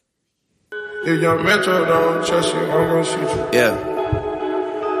If young Metro don't trust you, I'm gonna shoot you. Yeah.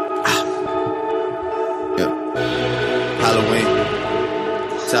 Yeah. Halloween.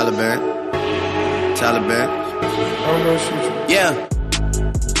 Taliban. I'm gonna shoot you. Yeah.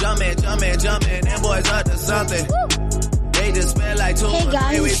 Jumpin'. Them boys up to something. They just spend like 2 Hey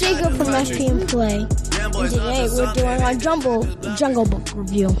guys, it's Jacob from FPM Play. And today we're doing our Jungle Book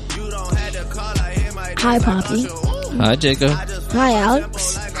review. Hi Poppy. Hi Jacob. Hi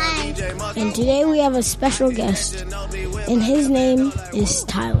Alex. Hi. And today we have a special guest. And his name is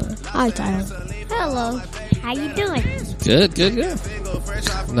Tyler. Hi Tyler. Hello. How you doing? Good.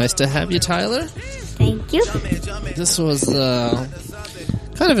 Nice to have you, Tyler. Thank you. This was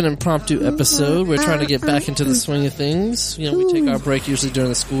kind of an impromptu episode. We're trying to get back into the swing of things. You know, we take our break usually during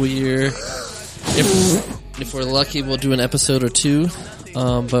the school year. If we're lucky, we'll do an episode or two.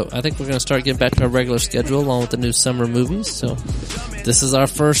 But I think we're going to start getting back to our regular schedule along with the new summer movies. So this is our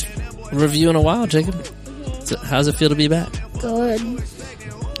first review in a while, Jacob. So how's it feel to be back? Good.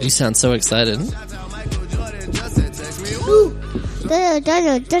 You sound so excited.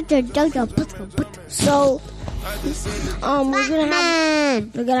 So, we're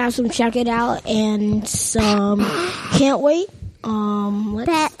gonna have some check it out and some can't wait.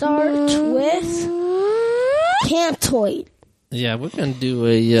 Let's start with can't wait. Yeah, we're gonna do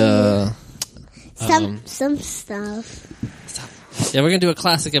a Some stuff. yeah, we're gonna do a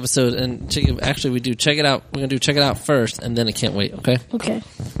classic episode, and Jacob, actually, we do check it out. We're gonna do check it out first, and then I can't wait. Okay. Okay.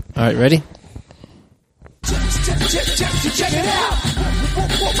 All right, ready? Check it out.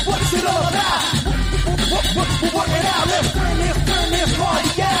 What's it all about? Work it out. Let's turn this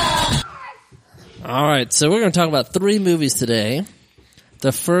party out. All right, so we're going to talk about 3 movies today.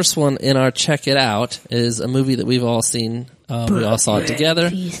 The first one in our check it out is a movie that we've all seen. We all saw it together,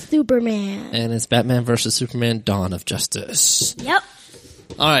 Superman. and it's Batman vs Superman: Dawn of Justice. Yep.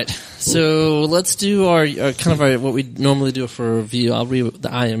 All right, so let's do our what we normally do for a review. I'll read the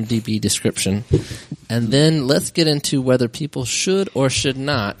IMDb description, and then let's get into whether people should or should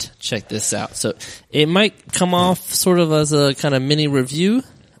not check this out. So it might come off sort of as a kind of mini review,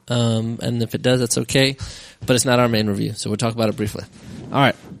 and if it does, that's okay, but it's not our main review, so we'll talk about it briefly. All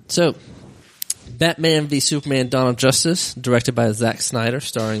right, so Batman v Superman: Dawn of Justice, directed by Zack Snyder,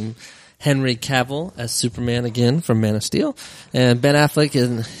 starring Henry Cavill as Superman again from Man of Steel, and Ben Affleck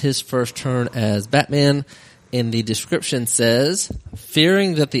in his first turn as Batman. In the description says,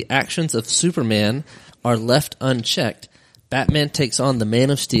 fearing that the actions of Superman are left unchecked, Batman takes on the Man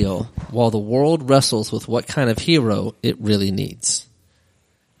of Steel while the world wrestles with what kind of hero it really needs.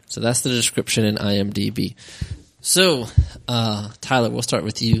 So that's the description in IMDb. So, Tyler, we'll start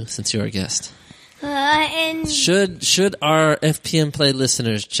with you since you're our guest. And Should our FPM Play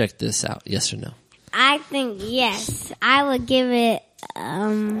listeners check this out? Yes or no? I think yes. I would give it.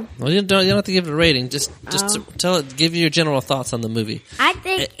 Well, you don't have to give it a rating. Just give your general thoughts on the movie. I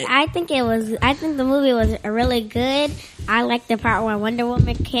think the movie was really good. I liked the part where Wonder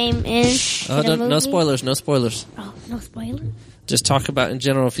Woman came in. No spoilers. No spoilers. Oh, no spoilers. Just talk about in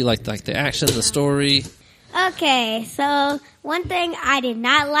general if you like the action, the story. Okay, so one thing I did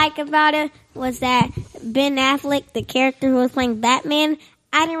not like about it was that Ben Affleck, the character who was playing Batman,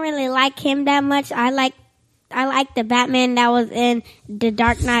 I didn't really like him that much. I like the Batman that was in The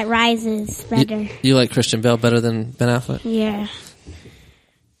Dark Knight Rises better. You like Christian Bale better than Ben Affleck? Yeah.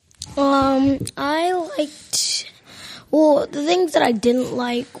 I liked. Well, the things that I didn't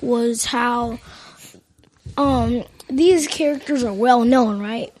like was how these characters are well known,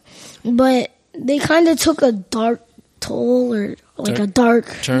 right? But they kind of took a dark toll or a dark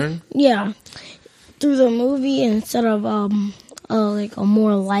turn. Yeah, through the movie instead of like a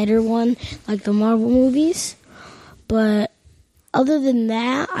more lighter one like the Marvel movies. But other than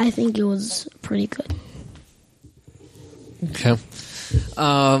that, I think it was pretty good. Okay.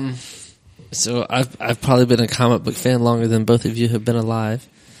 So I've probably been a comic book fan longer than both of you have been alive.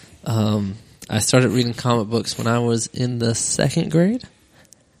 I started reading comic books when I was in the 2nd grade.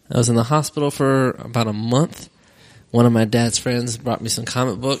 I was in the hospital for about a month. One of my dad's friends brought me some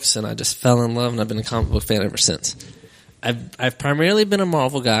comic books, and I just fell in love, and I've been a comic book fan ever since. I've primarily been a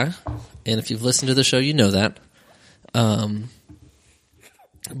Marvel guy, and if you've listened to the show, you know that.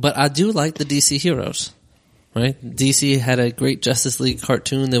 But I do like the DC heroes, right? DC had a great Justice League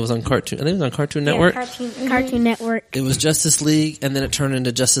cartoon that was on Cartoon. I think it was on Cartoon Network. Yeah, Cartoon Network. It was Justice League, and then it turned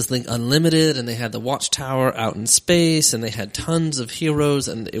into Justice League Unlimited, and they had the Watchtower out in space, and they had tons of heroes,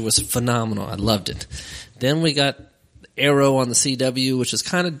 and it was phenomenal. I loved it. Then we got Arrow on the CW, which is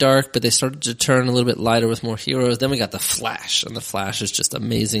kind of dark, but they started to turn a little bit lighter with more heroes. Then we got The Flash, and The Flash is just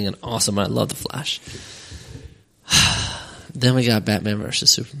amazing and awesome. I love The Flash. Then we got Batman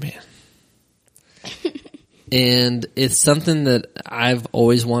versus Superman. And it's something that I've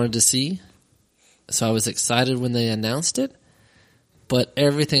always wanted to see. So I was excited when they announced it. But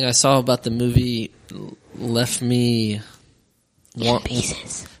everything I saw about the movie left me wanting.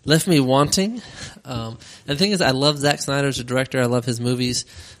 And the thing is, I love Zack Snyder as a director. I love his movies.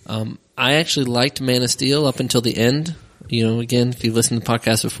 I actually liked Man of Steel up until the end. You know, again, if you've listened to the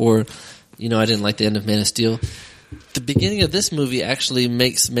podcast before, you know I didn't like the end of Man of Steel. The beginning of this movie actually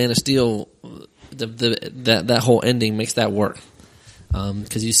makes Man of Steel, that whole ending makes that work.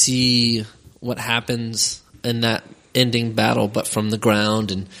 Because you see what happens in that ending battle, but from the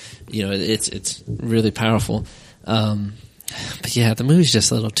ground, and you know it's really powerful. But yeah, the movie's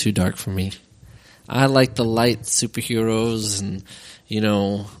just a little too dark for me. I like the light superheroes and, you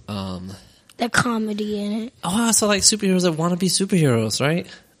know, the comedy in it. Oh, I also like superheroes that want to be superheroes, right?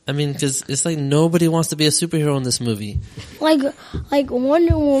 I mean, because it's like nobody wants to be a superhero in this movie. Like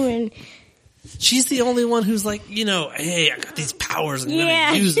Wonder Woman. She's the only one who's like, you know, hey, I got these powers and I'm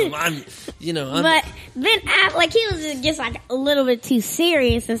going to use them. But Ben Affleck, he was just like a little bit too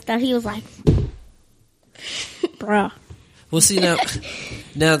serious and stuff. He was like, bruh. Well, see, now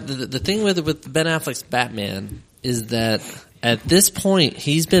the thing with Ben Affleck's Batman is that at this point,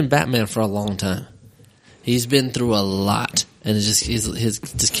 he's been Batman for a long time. He's been through a lot, and it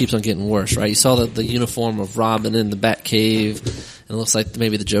just keeps on getting worse, right? You saw the uniform of Robin in the Batcave, and it looks like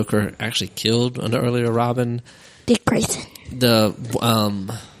maybe the Joker actually killed an earlier Robin. Dick Grayson. The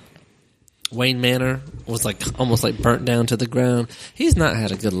Wayne Manor was like almost like burnt down to the ground. He's not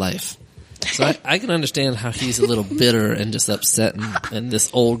had a good life. So I can understand how he's a little bitter and just upset and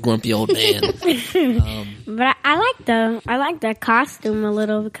this old grumpy old man. But I like the costume a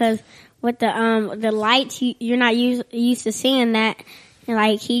little because with the lights you're not used to seeing that. And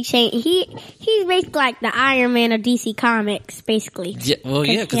like he's basically like the Iron Man of DC Comics, basically. Yeah, well,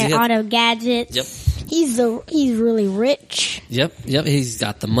 yeah, because he had all the gadgets. Yep. He's really rich. Yep. He's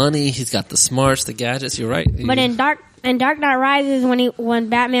got the money. He's got the smarts, the gadgets. You're right. But in Dark Knight Rises, when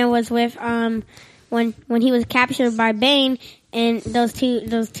Batman was with when he was captured by Bane, and those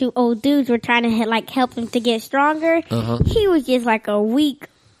two old dudes were trying to help him to get stronger, he was just like a weak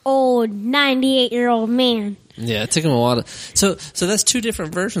old 98-year-old man. Yeah, it took him a while to... So that's two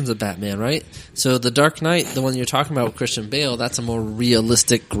different versions of Batman, right? So the Dark Knight, the one you're talking about with Christian Bale, that's a more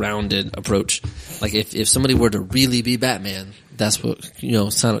realistic, grounded approach. Like if somebody were to really be Batman, that's what,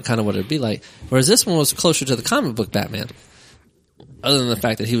 kind of what it'd be like. Whereas this one was closer to the comic book Batman. Other than the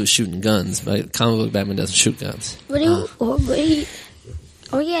fact that he was shooting guns, but comic book Batman doesn't shoot guns. But he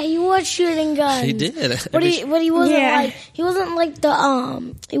was shooting guns. He did. But he wasn't he wasn't like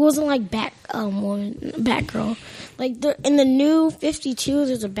Batgirl. Like in the new 52,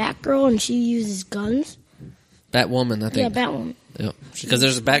 there's a Batgirl and she uses guns. Batwoman, I think. Yeah, Batwoman. Yeah, because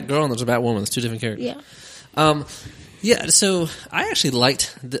there's a Batgirl and there's a Batwoman. It's two different characters. Yeah. Yeah. So I actually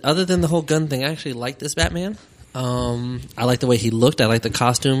liked, other than the whole gun thing, I actually liked this Batman. I like the way he looked. I like the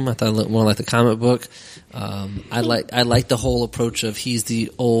costume. I thought it looked more like the comic book. I like the whole approach of he's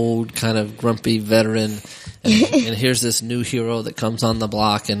the old kind of grumpy veteran, and here's this new hero that comes on the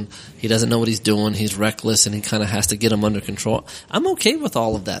block and he doesn't know what he's doing. He's reckless and he kind of has to get him under control. I'm okay with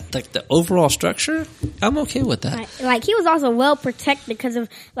all of that. Like the overall structure, I'm okay with that. Like he was also well protected because of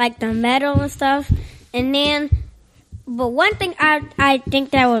like the metal and stuff. And then, but one thing I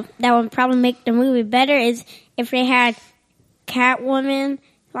think that would probably make the movie better is if they had Catwoman,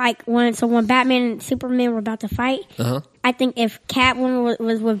 like when Batman and Superman were about to fight. I think if Catwoman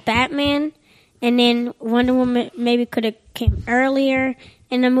was with Batman, and then Wonder Woman maybe could have came earlier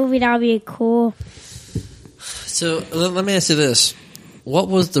in the movie, that would be cool. So let me ask you this: what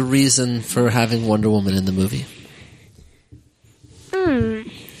was the reason for having Wonder Woman in the movie?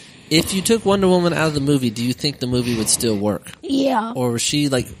 If you took Wonder Woman out of the movie, do you think the movie would still work? Yeah. Or was she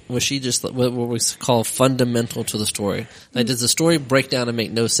just what we call fundamental to the story? Like, does the story break down and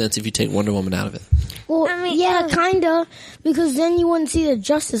make no sense if you take Wonder Woman out of it? Well, kinda, because then you wouldn't see the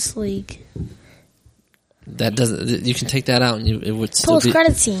Justice League. That doesn't. You can take that out, and it would still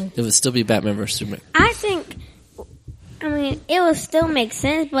post-credit scene. It would still be Batman vs Superman. I think. It would still make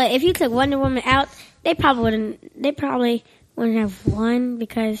sense, but if you took Wonder Woman out, they probably wouldn't have won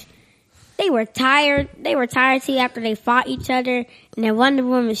because they were tired. They were tired too after they fought each other, And then Wonder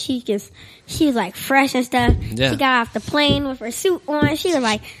Woman, she was like fresh and stuff. Yeah. She got off the plane with her suit on. She was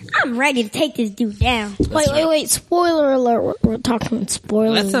like, I'm ready to take this dude down. Wait. Spoiler alert. We're talking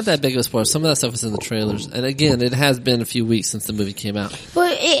spoilers. That's not that big of a spoiler. Some of that stuff is in the trailers. And again, it has been a few weeks since the movie came out.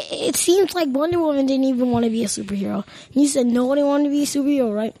 But it seems like Wonder Woman didn't even want to be a superhero. You said nobody wanted to be a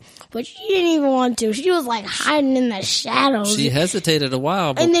superhero, right? But she didn't even want to. She was like hiding in the shadows. She hesitated a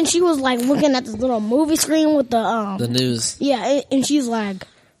while, but And then she was like looking at this little movie screen with the news. Yeah, and she's like,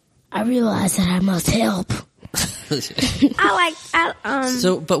 I realized that I must help.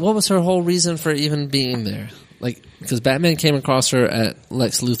 But what was her whole reason for even being there? Like, because Batman came across her at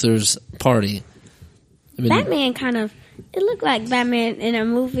Lex Luthor's party. I mean, Batman it looked like Batman in a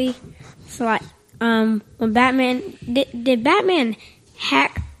movie. So like, when Batman, did Batman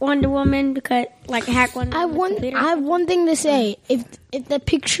hack Wonder Woman because hack Wonder Woman? I have one thing to say. If the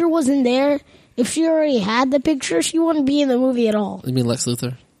picture wasn't there, if she already had the picture, she wouldn't be in the movie at all. You mean Lex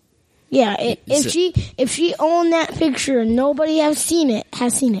Luthor? Yeah, if she owned that picture and nobody has seen it,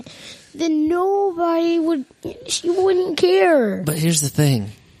 then she wouldn't care. But here's the thing.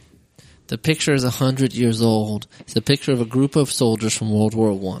 The picture is 100 years old. It's a picture of a group of soldiers from World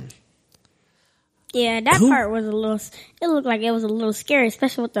War I. Yeah, that part was it looked like it was a little scary,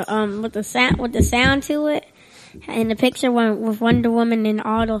 especially with the sound to it. And the picture with Wonder Woman and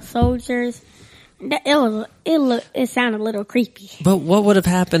all those soldiers. It sounded a little creepy. But what would have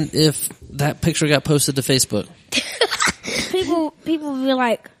happened if that picture got posted to Facebook? People would be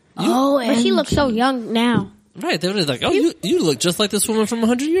like, but she looks so young now. Right, they would be like, you look just like this woman from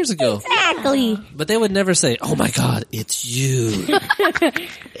 100 years ago. Exactly. But they would never say, oh my God, it's you.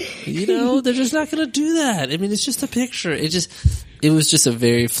 They're just not going to do that. I mean, it's just a picture. It was just a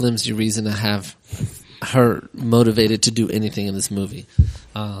very flimsy reason to have her motivated to do anything in this movie.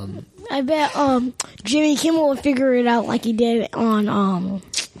 I bet Jimmy Kimmel would figure it out like he did on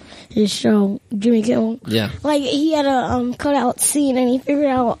his show, Jimmy Kimmel. Yeah. Like he had a cutout scene, and he figured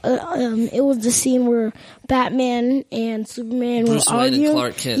out it was the scene where Batman and Superman Bruce were Wayne arguing. and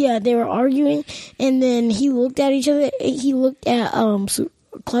Clark Kent. Yeah, they were arguing, and then he looked at each other. He looked at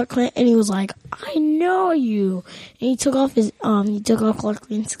Clark Kent, and he was like, "I know you." And he took off Clark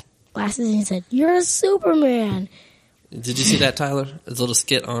Kent's glasses, and he said, "You're a Superman." Did you see that, Tyler? His little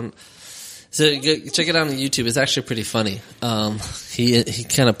skit on. So check it out on YouTube. It's actually pretty funny. He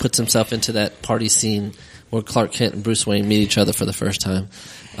kind of puts himself into that party scene where Clark Kent and Bruce Wayne meet each other for the first time.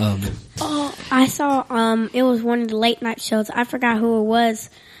 I saw it was one of the late night shows. I forgot who it was,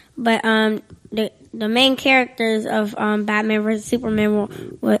 but the main characters of Batman vs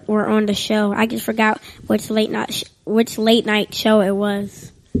Superman were on the show. I just forgot which late night show it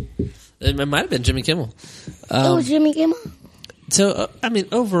was. It might have been Jimmy Kimmel. It was Jimmy Kimmel. So,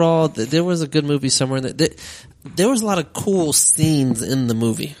 overall, there was a good movie somewhere. There was a lot of cool scenes in the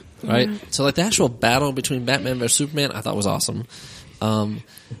movie, right? Mm-hmm. So, the actual battle between Batman versus Superman, I thought was awesome.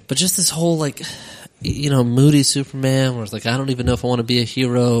 But just this whole, moody Superman where it's like, I don't even know if I want to be a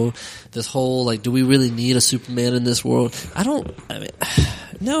hero. This whole, do we really need a Superman in this world?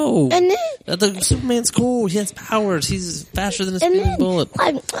 No. And then, the Superman's cool. He has powers. He's faster than a speeding bullet.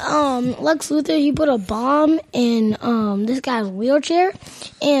 Lex Luthor, he put a bomb in this guy's wheelchair,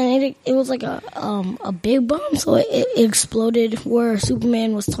 and it was like a big bomb, so it exploded where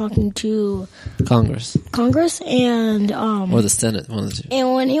Superman was talking to Congress, and or the Senate, one of the two.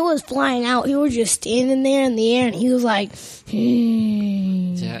 And when he was flying out, he was just standing there in the air, and he was like,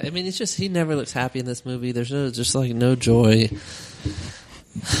 Yeah, it's just he never looks happy in this movie. There's no joy.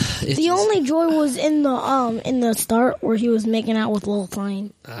 The only joy was in the start where he was making out with Lil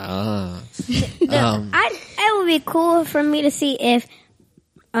Flame. It would be cool for me to see if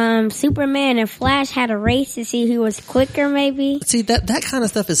Superman and Flash had a race to see who was quicker, maybe. See, that kind of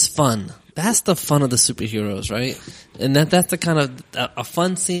stuff is fun. That's the fun of the superheroes, right? And that's the kind of a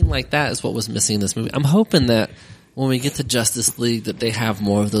fun scene like that is what was missing in this movie. I'm hoping that when we get to Justice League that they have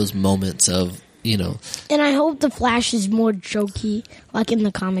more of those moments of, And I hope the Flash is more jokey, like in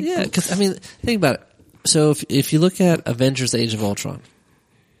the comic Yeah, books. because, think about it. So if you look at Avengers Age of Ultron,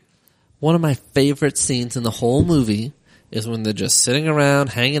 one of my favorite scenes in the whole movie is when they're just sitting around,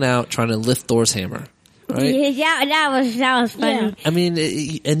 hanging out, trying to lift Thor's hammer. Right? Yeah, that was funny.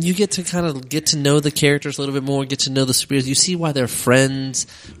 Yeah. And you get to kind of get to know the characters a little bit more, get to know the superheroes. You see why they're friends,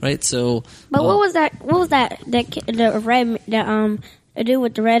 right? So, but what was that? The dude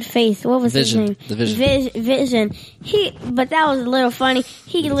with the red face. What was his name? The Vision. Vision. But that was a little funny.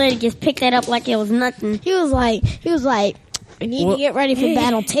 He literally just picked that up like it was nothing. He was like, I need to get ready for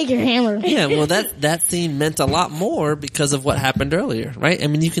battle. Take your hammer. Yeah, well, that scene meant a lot more because of what happened earlier, right?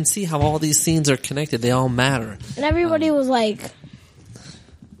 You can see how all these scenes are connected. They all matter. And everybody was like,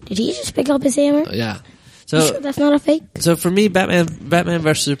 Did he just pick up his hammer? Yeah. You sure that's not a fake? So for me, Batman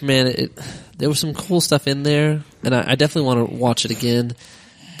vs Superman, there was some cool stuff in there, and I definitely want to watch it again.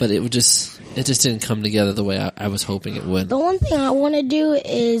 But it just didn't come together the way I was hoping it would. The one thing I want to do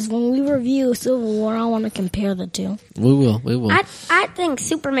is when we review Civil War, I want to compare the two. We will. I think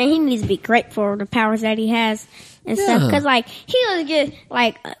Superman, he needs to be grateful for the powers that he has and stuff. Because, like, he was just,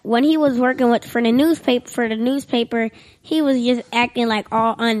 like, when he was working for the newspaper, he was just acting like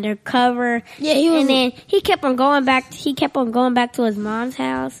all undercover. Yeah, he was. And then he kept on going back to his mom's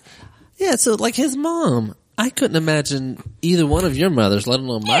house. Yeah, so like his mom. I couldn't imagine either one of your mothers, let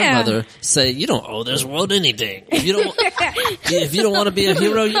alone my mother, say, you don't owe this world anything. If you don't want to be a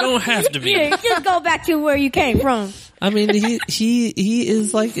hero, you don't have to be. Yeah, just go back to where you came from. I mean, he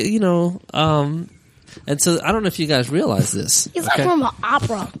is like, and so I don't know if you guys realize this. He's like from an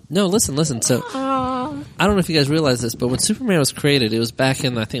opera. No, listen. So I don't know if you guys realize this, but when Superman was created, it was back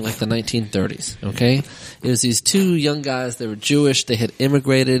in, I think, like the 1930s, okay? It was these two young guys, they were Jewish, they had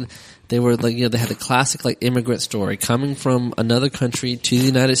immigrated. They were like, they had the classic like immigrant story, coming from another country to the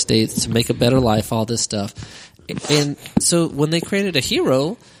United States to make a better life, all this stuff. And so when they created a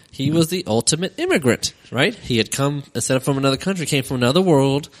hero, he was the ultimate immigrant, right? He had come, instead of from another country, came from another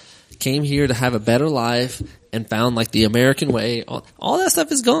world, came here to have a better life, and found like the American way. All that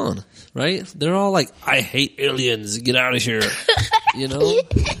stuff is gone, right? They're all like, I hate aliens, get out of here.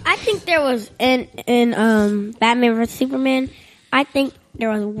 I think there was in Batman vs Superman, I think there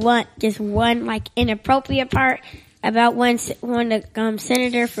was one like inappropriate part about when the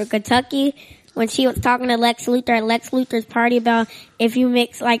senator for Kentucky, when she was talking to Lex Luthor at Lex Luthor's party about if you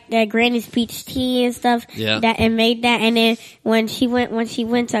mix like the Granny's peach tea and stuff, and made that, and then when she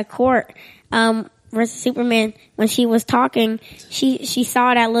went to court versus Superman, when she was talking, she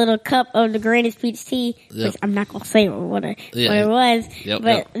saw that little cup of the Granny's peach tea. Which I'm not gonna say what it was,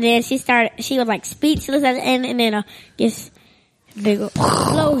 but then she was like speechless at the end, and then just big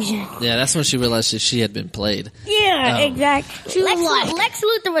explosion. Yeah, that's when she realized she had been played. Yeah, exactly. Lex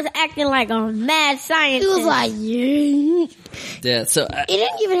Luthor was acting like a mad scientist. He was like, yeah. So he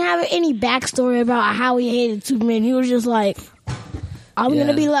didn't even have any backstory about how he hated Superman. He was just like, I'm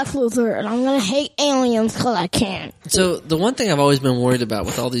gonna be Lex Luthor and I'm gonna hate aliens because I can. So the one thing I've always been worried about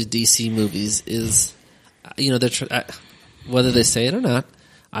with all these DC movies is, they're whether they say it or not,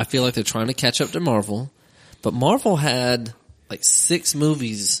 I feel like they're trying to catch up to Marvel, but Marvel had like 6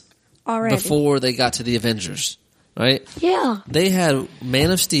 movies already before they got to the Avengers, right? Yeah. They had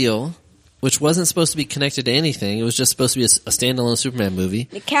Man of Steel, which wasn't supposed to be connected to anything. It was just supposed to be a standalone Superman movie.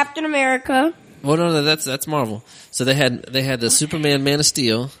 The Captain America. Well, no, that's Marvel. So they had the Superman, Man of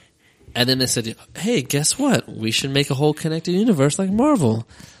Steel, and then they said, hey, guess what? We should make a whole connected universe like Marvel.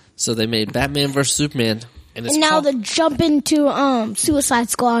 So they made Batman vs Superman. And now they jump into Suicide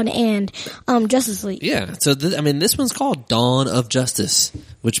Squad and Justice League. Yeah, so this one's called Dawn of Justice,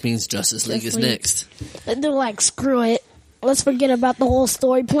 which means Justice League is next. They're like, screw it. Let's forget about the whole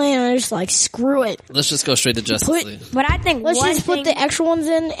story plan. And just like, screw it. Let's just go straight to Justice League. But I think let's just put the extra ones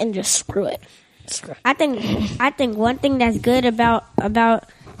in and just screw it. I think one thing that's good about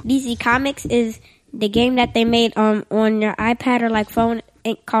DC Comics is the game that they made on your iPad or like phone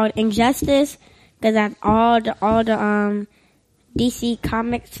called Injustice. Because I have all the DC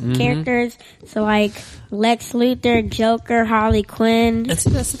Comics characters. So like Lex Luthor, Joker, Harley Quinn. And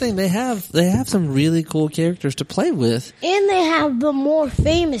see, that's the thing. They have some really cool characters to play with. And they have the more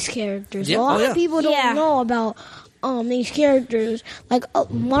famous characters. Yeah. A lot of people don't know about these characters. Like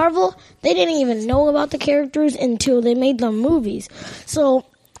Marvel, they didn't even know about the characters until they made the movies. So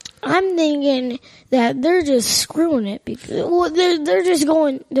I'm thinking that they're just screwing it because they're just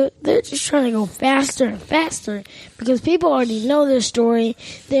trying to go faster and faster because people already know their story.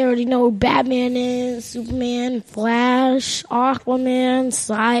 They already know who Batman is, Superman, Flash, Aquaman,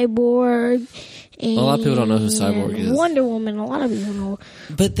 Cyborg. And a lot of people don't know who Cyborg is. Wonder Woman, a lot of people know.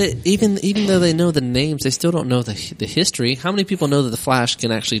 But even though they know the names, they still don't know the history. How many people know that the Flash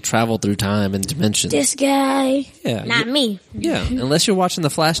can actually travel through time and dimensions? This guy. Yeah. Not me. Yeah. Unless you're watching the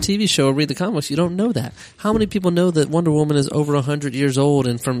Flash TV show or read the comics, you don't know that. How many people know that Wonder Woman is over 100 years old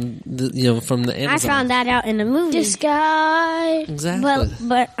and from the Amazon? I found that out in the movie. This guy. Exactly.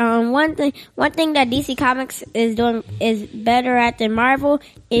 But one thing that DC Comics is doing is better at than Marvel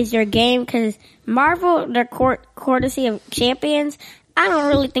is your game, because Marvel, their courtesy of Champions, I don't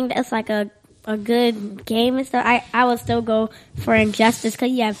really think that's like a good game and stuff. I would still go for Injustice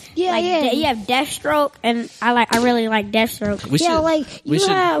because you have you have Deathstroke, and I really like Deathstroke. You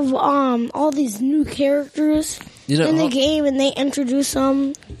have all these new characters in the game, and they introduce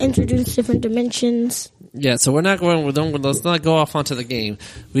different dimensions. Yeah, so we're not going. Let's not go off onto the game.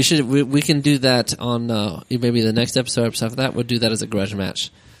 We can do that on maybe the next episode. After that, we'll do that as a grudge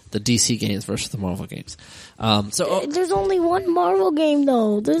match. The DC games versus the Marvel games. There's only one Marvel game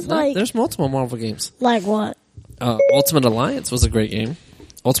though. There's multiple Marvel games. Like what? Ultimate Alliance was a great game.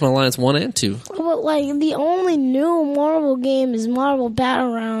 Ultimate Alliance 1 and 2. But the only new Marvel game is Marvel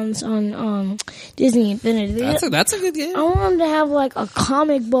Battlegrounds on Disney Infinity. That's a good game. I want them to have a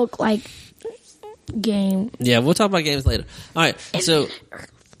comic book game. Yeah, we'll talk about games later. All right, so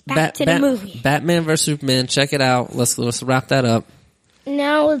Back to the movie. Batman vs Superman. Check it out. Let's wrap that up.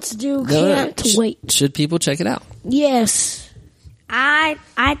 Now let's do Can't Wait. Should people check it out? Yes. I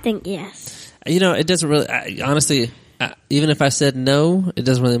think yes. It doesn't really. Honestly, even if I said no, it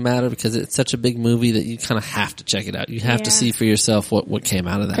doesn't really matter because it's such a big movie that you kind of have to check it out. You have to see for yourself what came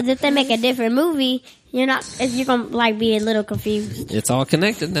out of that. Because if they make a different movie, you're gonna be a little confused. It's all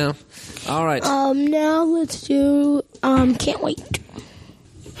connected now. All right. Now let's do Can't Wait.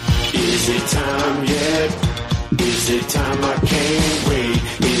 Is it time yet? Is it time I can't wait?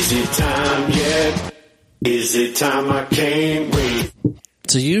 Is it time yet? Is it time I can't wait?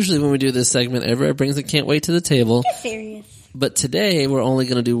 So usually when we do this segment, everybody brings a Can't Wait to the table. Get serious. But today we're only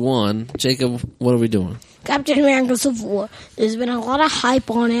going to do one. Jacob, what are we doing? Captain America Civil War. There's been a lot of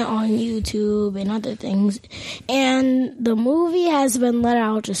hype on it on YouTube and other things. And the movie has been let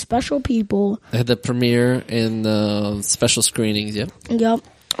out to special people. They had the premiere and special screenings, yep. Yep.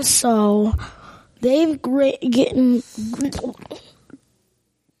 So they've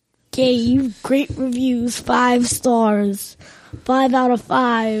gave great reviews, 5 stars. 5 out of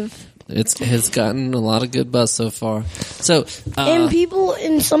 5. It has gotten a lot of good buzz so far. So,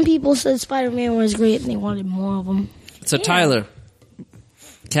 and some people said Spider-Man was great and they wanted more of them. So Tyler,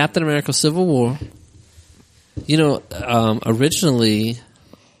 Captain America Civil War. Originally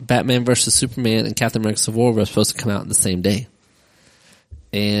Batman vs Superman and Captain America Civil War were supposed to come out on the same day.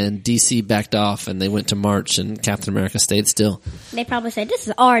 And DC backed off and they went to March and Captain America stayed still. They probably said, this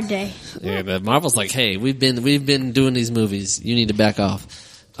is our day. Yeah, but Marvel's like, hey, we've been doing these movies. You need to back off.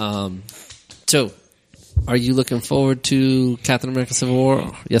 So, are you looking forward to Captain America Civil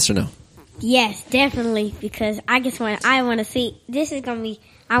War? Yes or no? Yes, definitely. Because I want to see, this is going to be,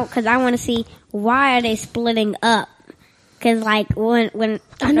 because I want to see why are they splitting up. Because the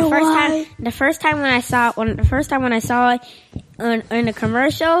first time when I saw it in a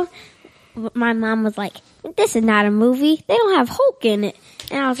commercial, my mom was like, "This is not a movie. They don't have Hulk in it."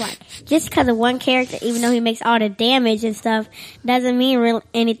 And I was like, just because of one character, even though he makes all the damage and stuff, doesn't mean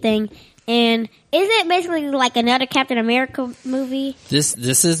anything. And is it basically like another Captain America movie? This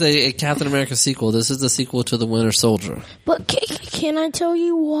is a Captain America sequel. This is the sequel to The Winter Soldier. But can I tell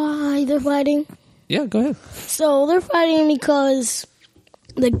you why they're fighting? Yeah, go ahead. So they're fighting because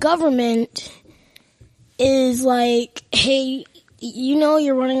the government is like, hey,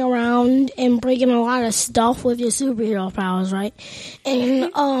 you're running around and breaking a lot of stuff with your superhero powers, right?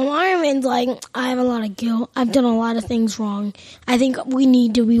 And Iron Man's like, I have a lot of guilt. I've done a lot of things wrong. I think we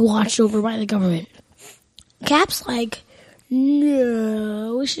need to be watched over by the government. Cap's like,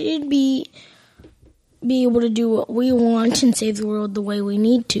 no, we should be able to do what we want and save the world the way we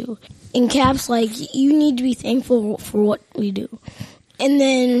need to. And Cap's like, you need to be thankful for what we do. And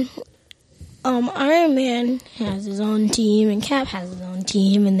then Iron Man has his own team, and Cap has his own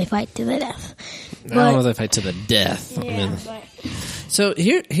team, and they fight to the death. I don't know if they fight to the death. Yeah, So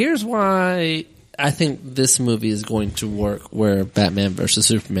here's why I think this movie is going to work where Batman vs.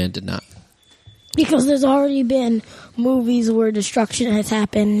 Superman did not. Because there's already been movies where destruction has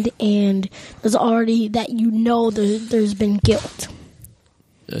happened, and there's already there's been guilt.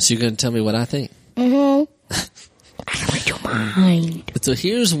 So you're going to tell me what I think? Mm-hmm. I read your mind. So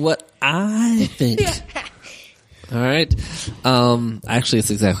here's what I think. All right. Actually, it's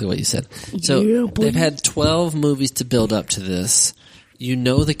exactly what you said. So they've had 12 movies to build up to this. You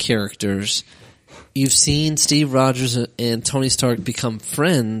know the characters. You've seen Steve Rogers and Tony Stark become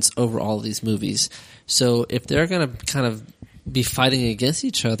friends over all of these movies. So if they're going to kind of be fighting against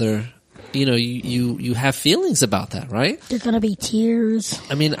each other, you have feelings about that, right? There's going to be tears.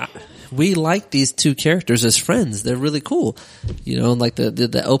 I mean, we like these two characters as friends. They're really cool. Like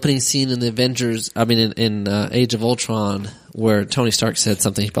the opening scene in the Avengers, in Age of Ultron, where Tony Stark said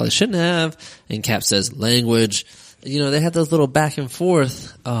something he probably shouldn't have, and Cap says, language. They had those little back and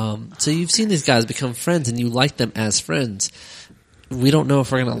forth. So you've seen these guys become friends, and you like them as friends. We don't know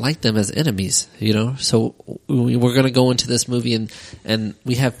if we're going to like them as enemies, So we're going to go into this movie and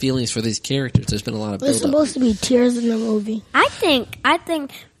we have feelings for these characters. There's been a lot of build-up. There's supposed to be tears in the movie. I think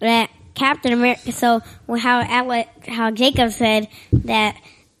that Captain America. So how Jacob said that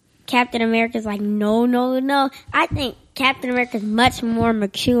Captain America's like, no. I think Captain America's much more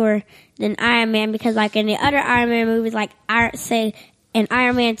mature than Iron Man because, like, in the other Iron Man movies, like, say, in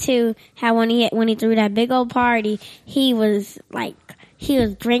Iron Man 2, how when he threw that big old party, he was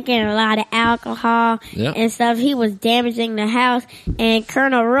drinking a lot of alcohol and stuff. He was damaging the house, and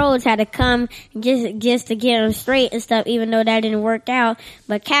Colonel Rhodes had to come just to get him straight and stuff, even though that didn't work out.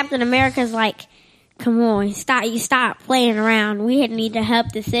 But Captain America's like, come on, stop playing around. We need to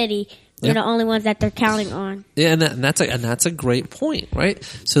help the city. We're the only ones that they're counting on. Yeah, and that's a great point, right?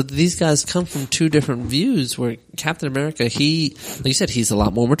 So these guys come from two different views. Where Captain America, like you said, he's a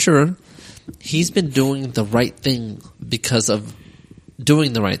lot more mature. He's been doing the right thing because of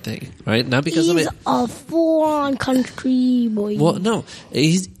doing the right thing, right? Not because he's a full-on country boy. Well, no,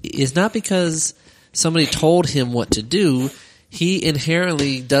 it's not because somebody told him what to do. He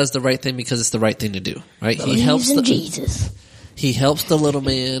inherently does the right thing because it's the right thing to do, right? He helps Jesus. He helps the little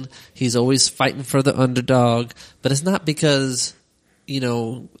man. He's always fighting for the underdog. But it's not because,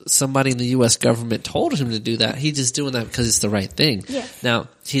 somebody in the U.S. government told him to do that. He's just doing that because it's the right thing. Yes. Now,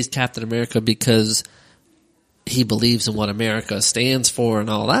 he's Captain America because he believes in what America stands for and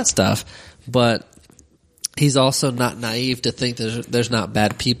all that stuff. But he's also not naive to think there's not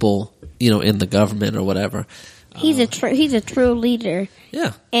bad people, in the government or whatever. He's a true leader.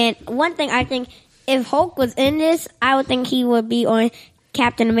 Yeah. And one thing I think, if Hulk was in this, I would think he would be on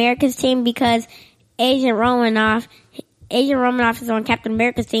Captain America's team because Agent Romanoff is on Captain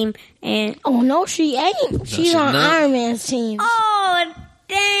America's team. And oh no, she ain't. She's on Iron Man's team. Oh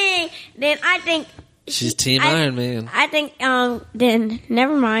dang! Then I think she's Team Iron Man. I think then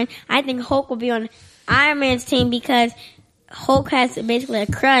never mind. I think Hulk will be on Iron Man's team because Hulk has basically a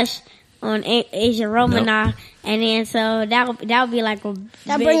crush on Agent Romanoff, and then so that would be like a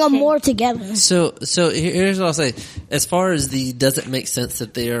that bring them more together. So here's what I'll say: as far as does it make sense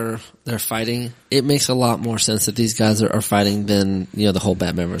that they're fighting? It makes a lot more sense that these guys are fighting than the whole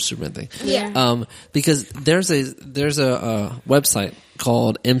Batman vs Superman thing. Yeah. Because there's a website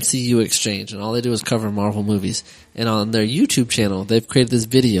called MCU Exchange, and all they do is cover Marvel movies. And on their YouTube channel, they've created this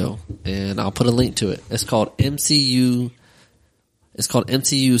video, and I'll put a link to it. It's called MCU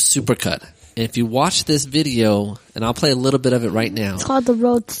Supercut. And if you watch this video, and I'll play a little bit of it right now. It's called The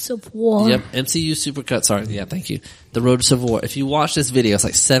Road to Civil War. Yep, MCU Supercut. Sorry, yeah, thank you. The Road to Civil War. If you watch this video, it's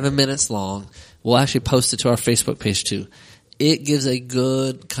like 7 minutes long. We'll actually post it to our Facebook page too. It gives a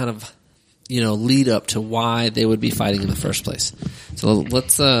good kind of, lead up to why they would be fighting in the first place. So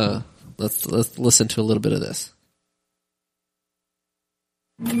let's listen to a little bit of this.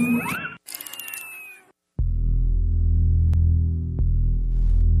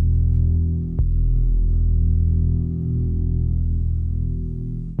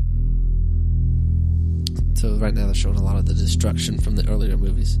 So right now they're showing a lot of the destruction from the earlier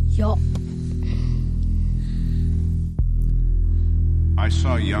movies. Yup. I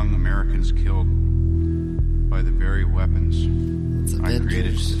saw young Americans killed by the very weapons I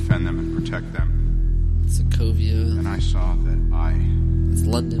created to defend them and protect them. Sokovia. And I saw that It's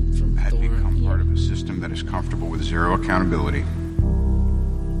London from had Thor. become part of a system that is comfortable with zero accountability.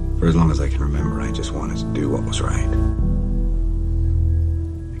 For as long as I can remember, I just wanted to do what was right.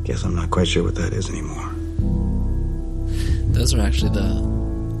 I guess I'm not quite sure what that is anymore. Those are actually the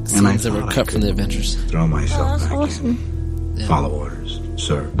scenes that were cut from the Avengers. Throw myself back awesome. in. Yeah. Follow orders,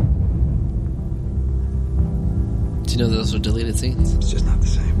 sir. Do you know those were deleted scenes? It's just not the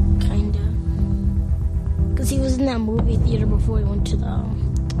same. Kinda. Because he was in that movie theater before he went to the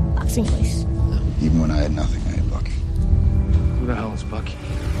boxing place. Even when I had nothing, I had Bucky. Who the hell is Bucky?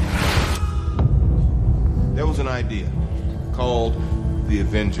 There was an idea called the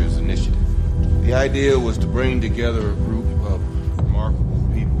Avengers Initiative. The idea was to bring together a group of remarkable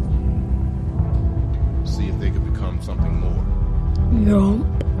people, see if they could become something more. Yup.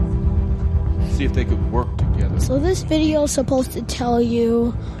 See if they could work together. So this video is supposed to tell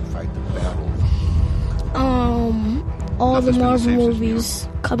you Fight the battle. all the Marvel movies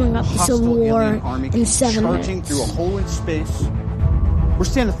coming up to Civil War in 7 charging minutes. through a hole in space. We're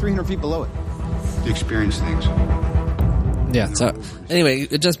standing 300 feet below it. To experience things. Yeah, so anyway,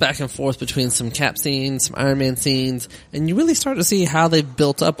 just back and forth between some Cap scenes, some Iron Man scenes, and you really start to see how they've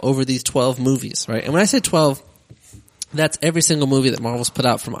built up over these 12 movies, right? And when I say 12, that's every single movie that Marvel's put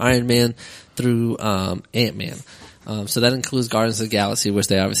out from Iron Man through Ant-Man. So that includes Guardians of the Galaxy, which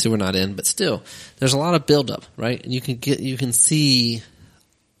they obviously were not in, but still, there's a lot of build-up, right? And you can see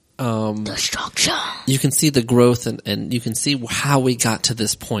Destruction. You can see the growth and you can see how we got to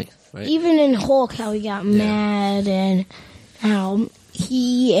this point, right? Even in Hulk, how he got mad and how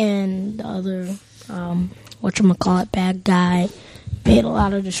he and the other, bad guy, made a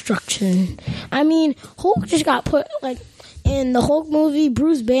lot of destruction. I mean, Hulk just got put, like, in the Hulk movie,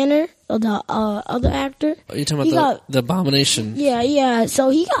 Bruce Banner, the other actor. Are you talking about the Abomination? Yeah. So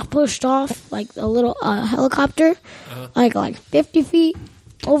he got pushed off, like, a little helicopter, like 50 feet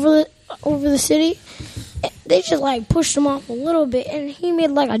over the city. They just, like, pushed him off a little bit, and he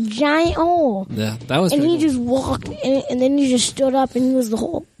made, like, a giant hole. Yeah, that was And pretty he cool. just walked, and then he just stood up, and he was the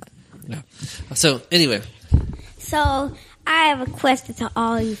Hulk. Yeah. So, anyway. So, I have a question to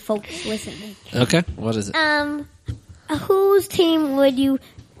all you folks listening. Okay, what is it? Whose team would you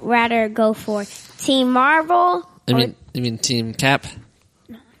rather go for? Team Marvel? You mean Team Cap?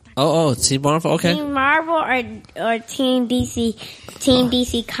 Oh, Team Marvel. Okay. Team Marvel or Team DC? Team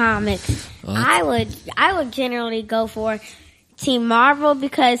DC Comics. I would generally go for Team Marvel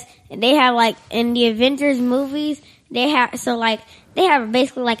because they have, like, in the Avengers movies, they have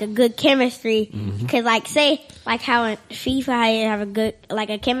basically like a good chemistry. Because like say like how in FIFA you have a good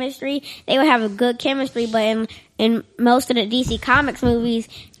a chemistry, they would have a good chemistry. But in most of the DC Comics movies,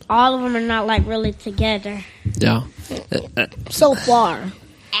 all of them are not like really together. Yeah. So far,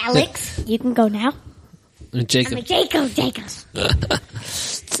 Alex, you can go now. Jacob. Jacob.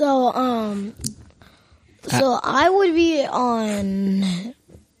 So I would be on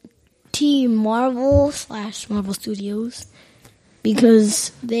Team Marvel / Marvel Studios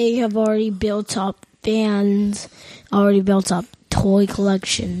because they have already built up fans, already built up toy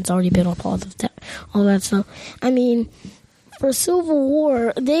collections, already built up all that stuff. I mean, for Civil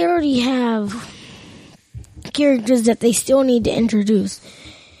War, they already have characters that they still need to introduce,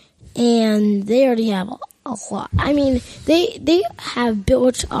 and they already have a lot. I mean, they have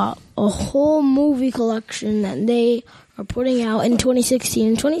built up a whole movie collection that they are putting out in 2016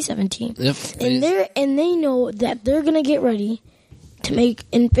 and 2017. Yep. And they know that they're gonna get ready to make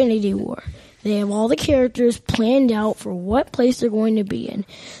Infinity War. They have all the characters planned out for what place they're going to be in.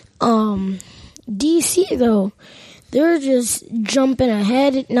 DC though, they're just jumping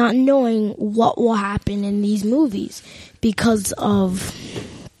ahead, not knowing what will happen in these movies because of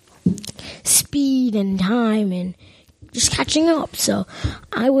speed and time and just catching up. So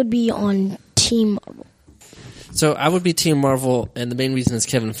I would be on Team Marvel. So I would be Team Marvel, and the main reason is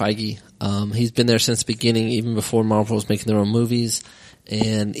Kevin Feige. He's been there since the beginning, even before Marvel was making their own movies,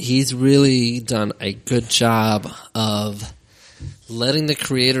 and he's really done a good job of letting the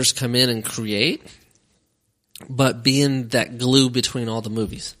creators come in and create, but being that glue between all the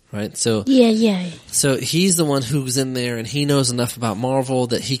movies, right? So yeah. So he's the one who's in there, and he knows enough about Marvel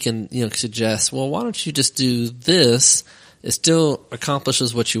that he can, suggest, well, why don't you just do this? It still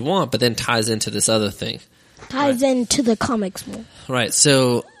accomplishes what you want, but then ties into this other thing. Ties into the comics more. Right.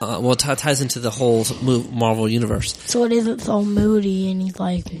 So, ties into the whole Marvel universe. So it isn't so moody, and he's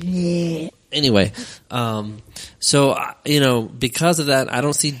like, yeah. Anyway, because of that, I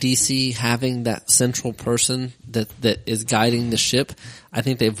don't see DC having that central person that is guiding the ship. I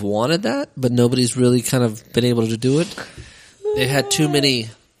think they've wanted that, but nobody's really kind of been able to do it. They had too many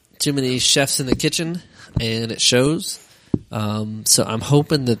chefs in the kitchen, and it shows. So I'm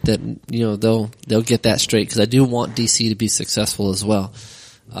hoping that they'll get that straight, because I do want DC to be successful as well.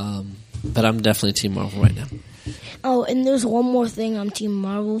 But I'm definitely Team Marvel right now. Oh, and there's one more thing I'm Team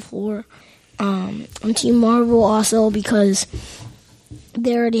Marvel for. I'm Team Marvel also because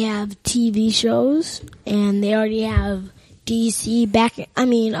they already have TV shows, and they already have Disney backing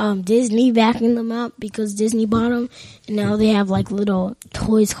them up because Disney bought them, and now they have like little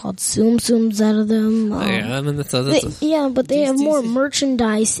toys called Tsum Tsums out of them. But they have more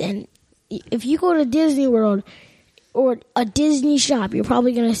merchandise, and if you go to Disney World or a Disney shop, you're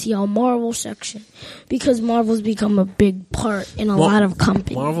probably going to see a Marvel section because Marvel's become a big part in a lot of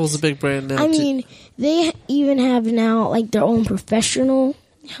companies. Marvel's a big brand now. I mean, they even have now like their own professional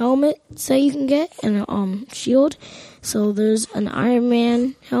helmets that you can get and a shield. So there's an Iron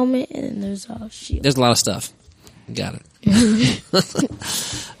Man helmet and there's a shield. There's a lot of stuff. Got it. You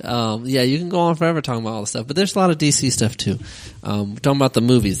can go on forever talking about all the stuff, but there's a lot of DC stuff too. Talking about the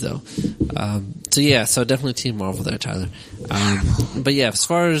movies though. So definitely Team Marvel there, Tyler. But yeah, as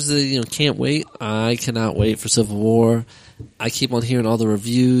far as the, can't wait. I cannot wait for Civil War. I keep on hearing all the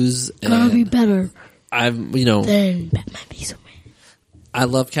reviews. Gotta be better. Than Batman v Superman. I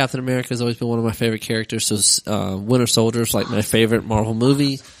love Captain America. Has always been one of my favorite characters. So Winter Soldier is like my favorite Marvel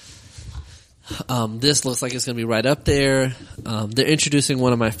movie. This looks like it's going to be right up there. They're introducing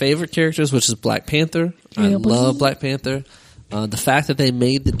one of my favorite characters, which is Black Panther. I love Black Panther. The fact that they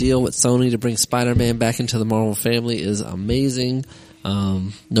made the deal with Sony to bring Spider-Man back into the Marvel family is amazing.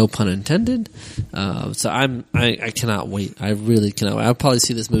 No pun intended. So I cannot wait. I really cannot wait. I'll probably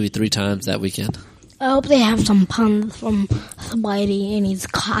see this movie 3 times that weekend. I hope they have some puns from Spidey, and he's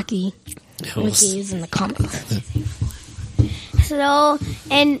cocky, like he is in the comics. So,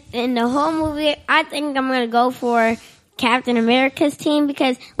 and in the whole movie, I think I'm going to go for Captain America's team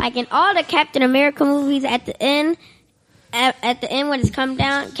because, like, in all the Captain America movies at the end when it's come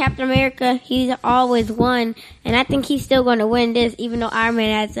down, Captain America, he's always won, and I think he's still going to win this, even though Iron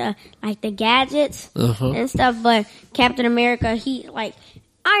Man has, like, the gadgets and stuff, but Captain America,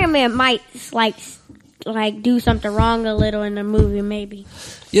 Iron Man might, like do something wrong a little in the movie, maybe.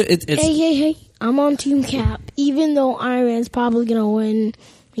 Yeah, it's Hey, I'm on Team Cap, even though Iron Man's probably going to win,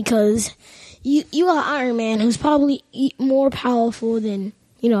 because you got Iron Man, who's probably more powerful than,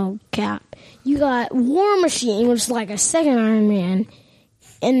 Cap. You got War Machine, which is like a second Iron Man,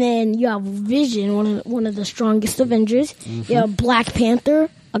 and then you have Vision, one of the strongest Avengers. You have Black Panther,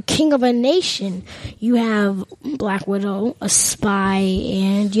 a king of a nation. You have Black Widow, a spy,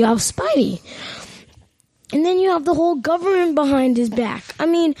 and you have Spidey. And then you have the whole government behind his back. I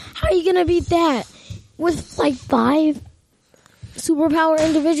mean, how are you going to beat that? With, like, 5 superpower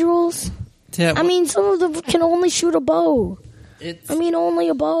individuals? Yeah, I mean, some of them can only shoot a bow. Only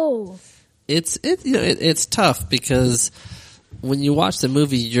a bow. It's tough because when you watch the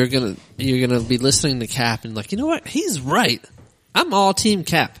movie, you're gonna be listening to Cap and like, you know what? He's right. I'm all Team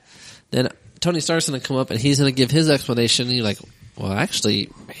Cap. Then Tony Stark's gonna come up and he's gonna give his explanation, and you're like, well, actually,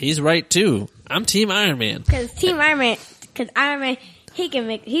 he's right too. I'm Team Iron Man. Because Iron Man,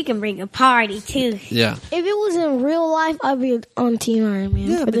 he can bring a party too. Yeah. If it was in real life, I'd be on Team Iron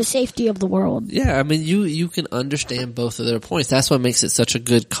Man for the safety of the world. Yeah, I mean, you can understand both of their points. That's what makes it such a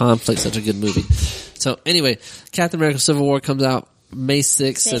good conflict, such a good movie. So anyway, Captain America Civil War comes out May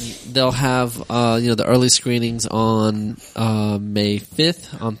 6th, and they'll have, the early screenings on, May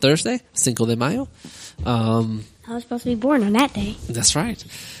 5th on Thursday, Cinco de Mayo. I was supposed to be born on that day. That's right.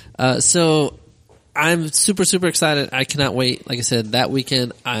 So I'm super, super excited. I cannot wait. Like I said, that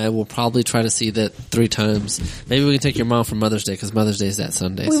weekend I will probably try to see that 3 times. Maybe we can take your mom for Mother's Day because Mother's Day is that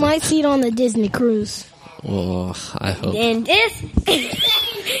Sunday. We might see it on the Disney cruise. Oh, I hope. And this,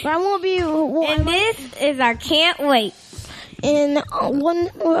 but I won't be. This is our can't wait. And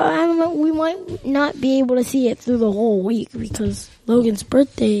we might not be able to see it through the whole week because Logan's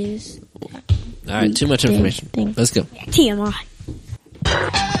birthday is. All right, too much information. Let's go. TMI.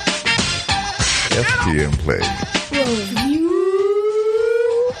 FTM Play. Review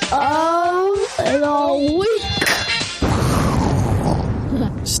of the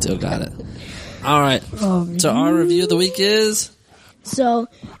week. Still got it. All right. So our review of the week is? So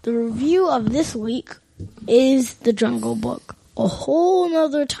the review of this week is The Jungle Book. A whole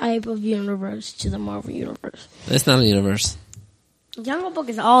nother type of universe to the Marvel Universe. It's not a universe. Jungle Book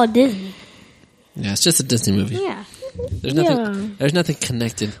is all Disney. Yeah, it's just a Disney movie. Yeah. There's nothing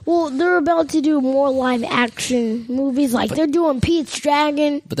connected. Well, they're about to do more live action movies. They're doing Pete's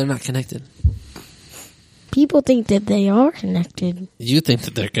Dragon. But they're not connected. People think that they are connected. You think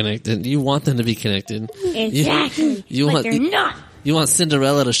that they're connected. You want them to be connected. Exactly. They're not. You want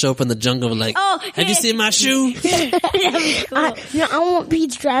Cinderella to show up in the jungle like, have you seen my shoe? I want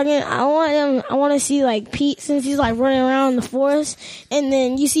Pete's Dragon. I want to see Pete since he's running around in the forest, and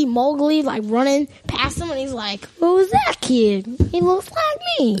then you see Mowgli running past him, and he's like, "Who's that kid? He looks like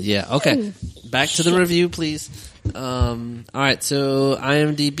me." Yeah. Okay. Back to the review, please. All right. So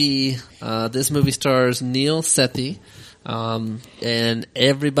IMDb, this movie stars Neil Sethi. And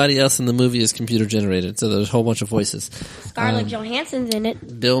everybody else in the movie is computer generated, so there's a whole bunch of voices. Scarlett Johansson's in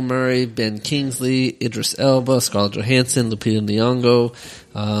it. Bill Murray, Ben Kingsley, Idris Elba, Scarlett Johansson, Lupita Nyong'o,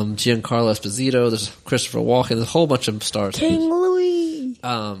 Giancarlo Esposito. There's Christopher Walken. There's a whole bunch of stars. King Louis.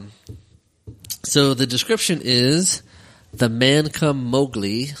 So the description is: the man cub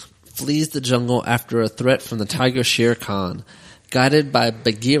Mowgli flees the jungle after a threat from the tiger Shere Khan. Guided by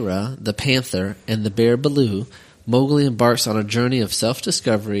Bagheera, the panther, and the bear Baloo, Mowgli embarks on a journey of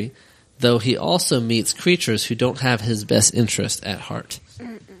self-discovery, though he also meets creatures who don't have his best interest at heart.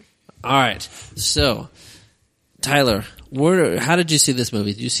 All right, so Tyler, how did you see this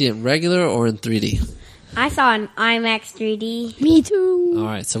movie? Did you see it regular or in 3D? I saw it in IMAX 3D. Me too. All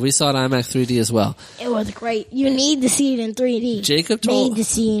right, so we saw it in IMAX 3D as well. It was great. You need to see it in 3D. Jacob told need to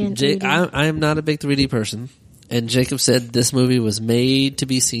see it in 3D. I am not a big 3D person. And Jacob said this movie was made to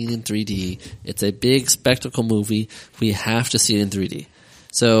be seen in 3D. It's a big spectacle movie. We have to see it in 3D.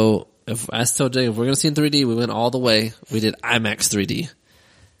 So I told Jacob, if we're going to see it in 3D, we went all the way. We did IMAX 3D.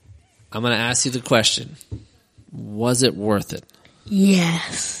 I'm going to ask you the question. Was it worth it?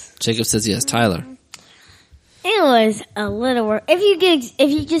 Yes. Jacob says yes. Tyler? It was a little work. If you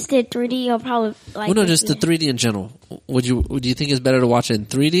just did 3D, you'll probably like. Well, no, just the 3D in general. Do you think it's better to watch it in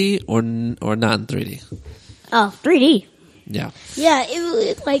 3D or not in 3D? Oh, 3D. Yeah,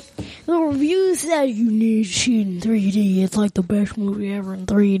 it like the reviews said you need to see it in 3D. It's like the best movie ever in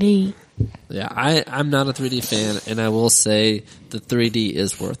 3D. Yeah, I'm not a 3D fan, and I will say the 3D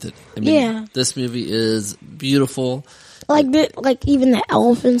is worth it. I mean, this movie is beautiful. Like even the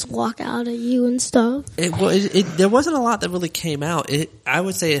elephants walk out at you and stuff. There wasn't a lot that really came out. I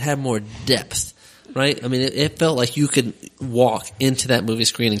would say it had more depth, right? I mean, it felt like you could walk into that movie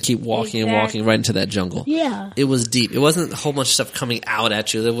screen and keep walking and walking right into that jungle. Yeah. It was deep. It wasn't a whole bunch of stuff coming out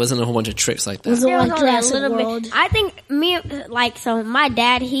at you. There wasn't a whole bunch of tricks like that. Was it like Jurassic World? I think so my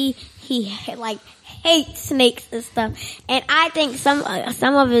dad, he like hates snakes and stuff, and I think some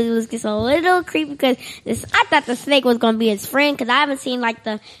of it was just a little creepy because I thought the snake was going to be his friend because I haven't seen like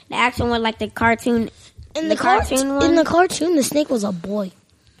the actual one, like the cartoon. In the cartoon, the snake was a boy.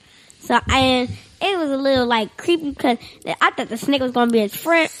 So it was a little like creepy because I thought the snake was going to be his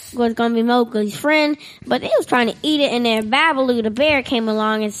friend, was going to be Mowgli's friend, but it was trying to eat it, and then Babaloo the bear came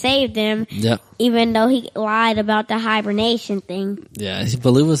along and saved him. Yeah. Even though he lied about the hibernation thing. Yeah,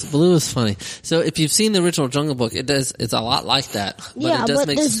 Baloo was funny. So if you've seen the original Jungle Book, it's a lot like that. But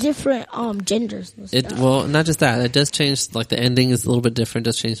there's different genders and stuff. Well, not just that. It does change. Like the ending is a little bit different.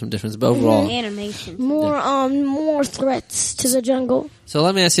 Does change some difference, but overall, animation. More threats to the jungle. So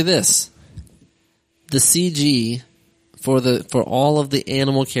let me ask you this: the CG for all of the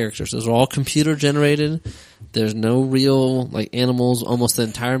animal characters, those are all computer generated. There's no real like animals. Almost the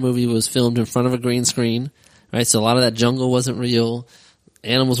entire movie was filmed in front of a green screen, right? So a lot of that jungle wasn't real.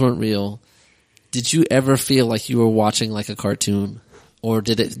 Animals weren't real. Did you ever feel like you were watching like a cartoon, or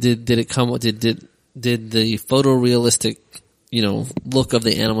did the photorealistic, look of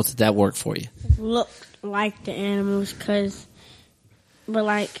the animals, did that work for you? Looked like the animals, but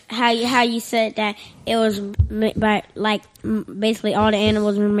like how you said that it was made by basically all the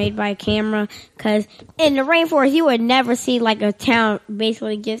animals were made by a camera, because in the rainforest you would never see like a town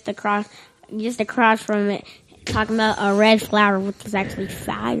basically just across from it talking about a red flower, which was actually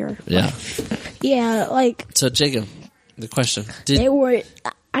fire. Yeah, so Jacob, the question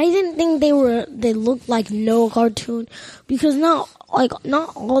I didn't think they looked like no cartoon, because not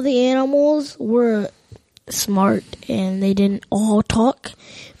all the animals were smart and they didn't all talk,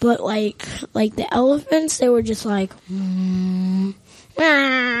 but like the elephants, they were just like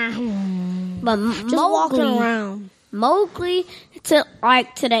but just walking around. Mowgli to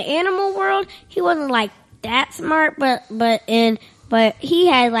the animal world, he wasn't like that smart, but he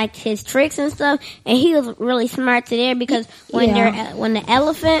had like his tricks and stuff, and he was really smart to there, because when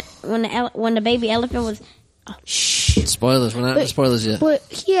the baby elephant was spoilers. We're not in spoilers yet. But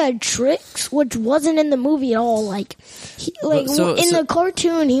he had tricks, which wasn't in the movie at all. In the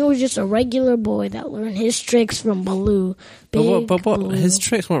cartoon, he was just a regular boy that learned his tricks from Baloo. But his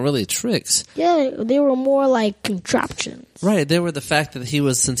tricks weren't really tricks. Yeah, they were more like contraptions. Right, they were the fact that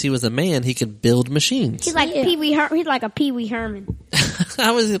since he was a man, he could build machines. He's like he's like a Pee Wee Herman.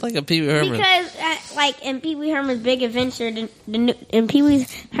 How is he like a Pee Wee Herman? Because in Pee Wee Herman's Big Adventure, the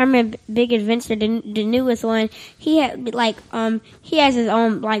newest one, he had he has his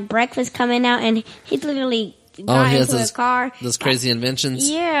own like breakfast coming out, and he's literally got into his car. Those crazy inventions.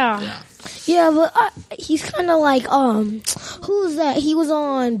 Yeah, but he's kind of like who was that? He was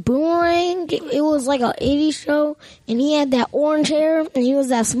on Boomerang. It was like an 80s show, and he had that orange hair, and he was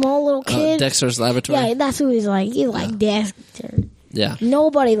that small little kid. Dexter's Laboratory. Yeah, that's who he's like. He's like Dexter. Yeah.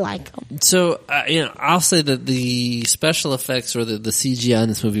 Nobody liked him. So, I'll say that the special effects or the CGI in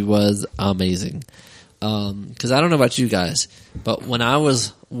this movie was amazing. Cause I don't know about you guys, but when I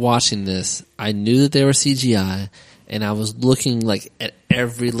was watching this, I knew that they were CGI, and I was looking at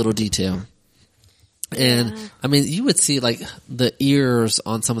every little detail. And I mean, you would see the ears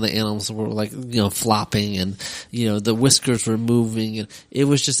on some of the animals were flopping, and the whiskers were moving, and it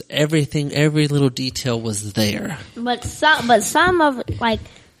was just everything. Every little detail was there. But some of it,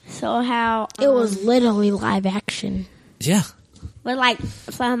 how it was literally live action. Yeah. But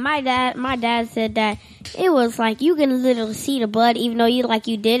so my dad said that it was you can literally see the blood, even though you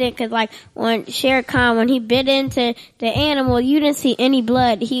didn't, because when Shere Khan, when he bit into the animal, you didn't see any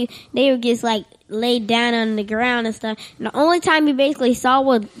blood. They were just laid down on the ground and stuff. And the only time you basically saw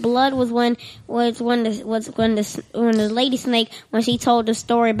blood was when the lady snake, when she told the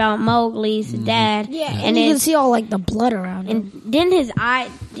story about Mowgli's dad. Yeah, and you can see all the blood around him. And then his eye,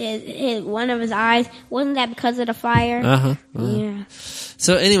 one of his eyes, wasn't that because of the fire? Uh-huh. Yeah.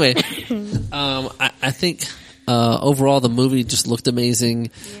 So anyway, I think overall, the movie just looked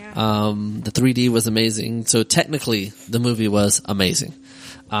amazing. The 3D was amazing. So technically, the movie was amazing.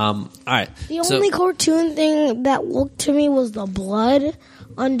 All right. The only cartoon thing that looked to me was the blood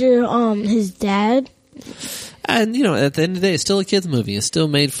under his dad. And at the end of the day, it's still a kids movie. It's still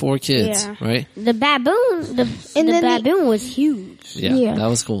made for kids, right? The baboon, the baboon was huge. Yeah, that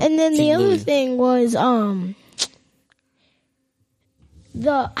was cool. And then King the other Louie. thing was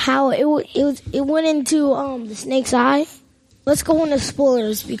how it went into the snake's eye. Let's go into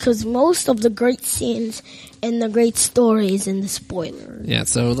spoilers because most of the great scenes and the great stories in the spoilers. Yeah,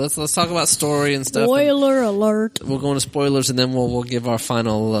 so let's talk about story and stuff. Spoiler alert. We'll go into spoilers and then we'll give our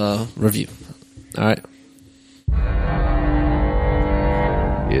final review. All right.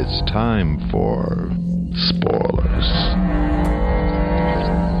 It's time for spoilers.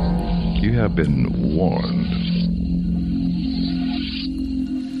 You have been warned.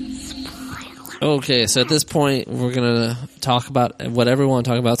 Okay, so at this point, we're going to talk about whatever we want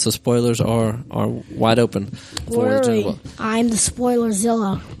to talk about, so spoilers are wide open for the Jungle Book. I'm the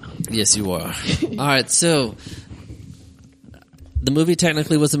Spoilerzilla. Yes, you are. All right, so the movie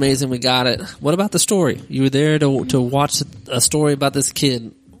technically was amazing. We got it. What about the story? You were there to watch a story about this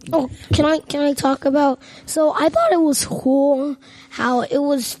kid. Oh, can I talk about? So I thought it was cool how it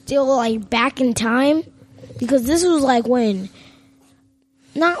was still like back in time because this was like when,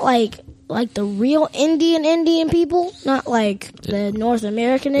 not like the real Indian people, not like the North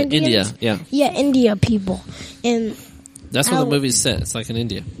American Indians. India, yeah. Yeah, India people. And that's what the movie's set. It's like in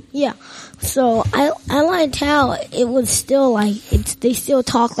India. Yeah. So I liked how it was still like they still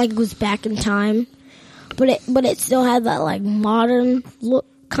talk like it was back in time, but it still had that like modern look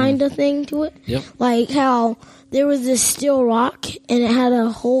kind of thing to it. Yep. Like how there was this steel rock and it had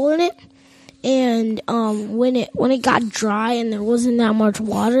a hole in it, and when it got dry and there wasn't that much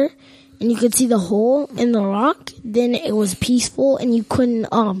water, and you could see the hole in the rock, then it was peaceful and you couldn't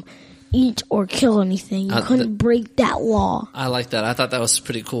eat or kill anything. You couldn't break that law. I like that. I thought that was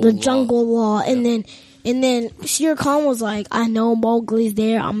pretty cool. The jungle law. And then Shere Khan was like, I know Mowgli's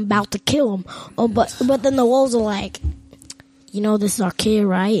there, I'm about to kill him. Oh, but then the wolves are like, this is our kid,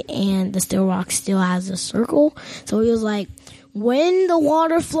 right? And the steel rock still has a circle. So he was like, when the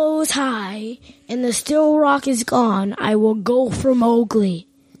water flows high and the steel rock is gone, I will go for Mowgli.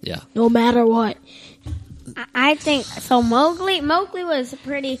 Yeah. No matter what. I think so. Mowgli was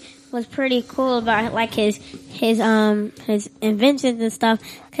pretty cool about like his inventions and stuff.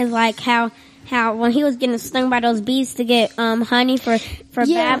 Cause like how when he was getting stung by those bees to get honey for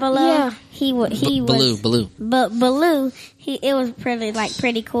Babylon, he was Baloo. It was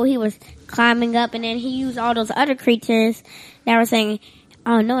pretty cool. He was climbing up, and then he used all those other creatures that were saying,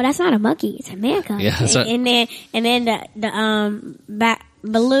 "Oh no, that's not a monkey, it's a man cub." Yeah, that's right. And then the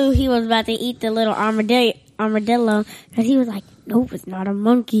Baloo, he was about to eat the little armadillo, because he was like, "Nope, it's not a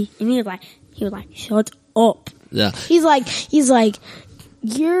monkey." And he was like, "Shut up." Yeah. He's like,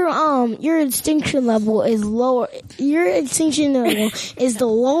 your extinction level is lower. Your extinction level is the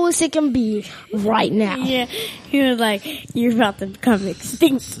lowest it can be right now. Yeah. He was like, "You're about to become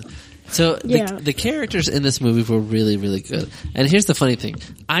extinct." So the characters in this movie were really, really good. And here's the funny thing.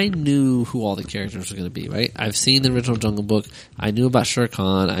 I knew who all the characters were going to be, right? I've seen the original Jungle Book. I knew about Shere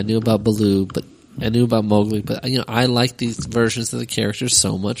Khan. I knew about Baloo, but I knew about Mowgli. But, I like these versions of the characters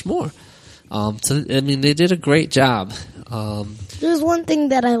so much more. They did a great job. There's one thing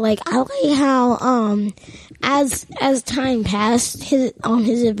that I like. I like how, as time passed, his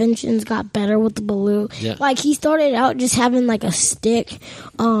inventions got better with the Baloo. Yeah. Like, he started out just having, like, a stick.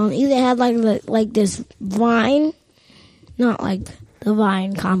 He had, like this vine. Not, like, the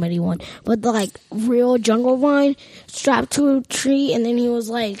Vine comedy one, but the, like, real jungle vine strapped to a tree, and then he was,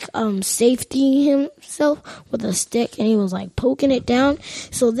 like, safety himself with a stick, and he was, like, poking it down.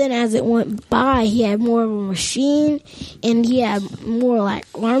 So then as it went by, he had more of a machine, and he had more, like,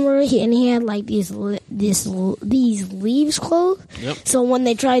 armor, and he had, like, these leaves clothed. Yep. So when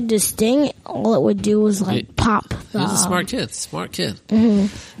they tried to sting, all it would do was, like, pop. He was a smart kid.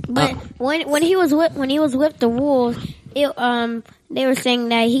 Mm-hmm. But when he was with the wolves, they were saying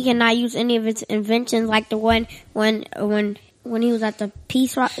that he cannot use any of its inventions, like the one when he was at the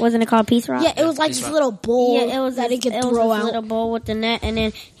Peace Rock. Wasn't it called Peace Rock? Yeah, it was like this little bowl that he could throw out. Little bowl with the net, and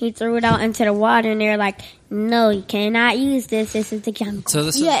then he threw it out into the water, and they're like, "No, you cannot use this. This is the jungle." So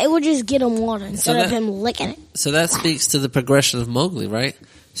it would just get him water instead of him licking it. So that speaks to the progression of Mowgli, right?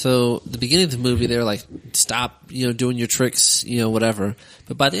 So the beginning of the movie, they were like, "Stop, doing your tricks, whatever."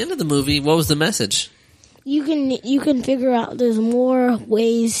 But by the end of the movie, what was the message? You can figure out. There's more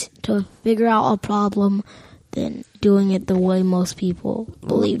ways to figure out a problem than doing it the way most people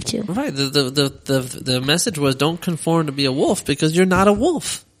believe to. Right. The message was don't conform to be a wolf because you're not a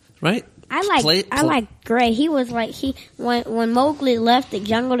wolf. Right? I like Gray. He was like when Mowgli left the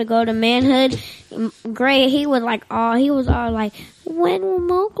jungle to go to manhood. Gray, he was all like, when will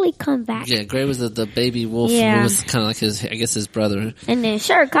Mowgli come back? Yeah, Gray was the baby wolf. Yeah. Who was kind of like his brother. And then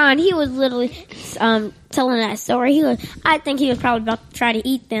Shere Khan, he was literally telling that story. I think he was probably about to try to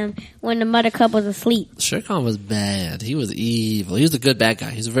eat them when the mother cub was asleep. Shere Khan was bad. He was evil. He was a good bad guy.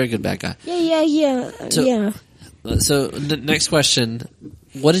 He's a very good bad guy. Yeah. So the next question.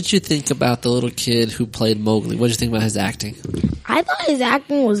 What did you think about the little kid who played Mowgli? What did you think about his acting? I thought his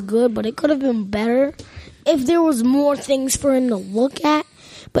acting was good, but it could have been better if there was more things for him to look at.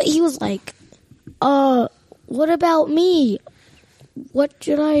 But he was like, what about me? What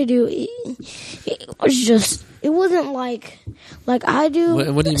should I do? It wasn't like I do.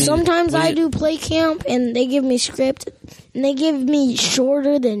 What do you mean? Sometimes I do play camp and they give me script and they give me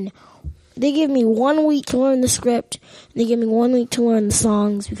they give me 1 week to learn the script. And they give me 1 week to learn the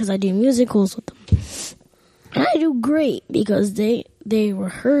songs because I do musicals with them. And I do great because they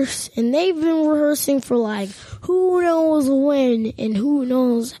rehearse and they've been rehearsing for like who knows when and who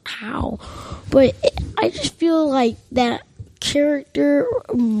knows how. But I just feel like that character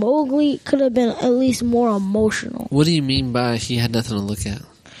Mowgli could have been at least more emotional. What do you mean by he had nothing to look at?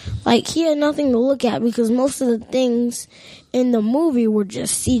 Like he had nothing to look at because most of the things in the movie were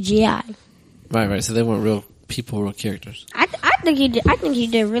just CGI. Right. So they weren't real people, real characters. I think he did. I think he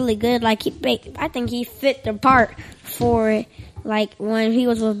did really good. Like I think he fit the part for it. Like when he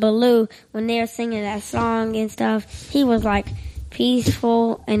was with Baloo, when they were singing that song and stuff, he was like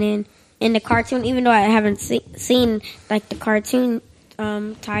peaceful. And then in the cartoon, even though I haven't seen like the cartoon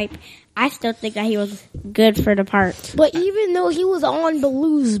type, I still think that he was good for the part. But even though he was on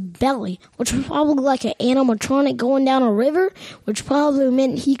Baloo's belly, which was probably like an animatronic going down a river, which probably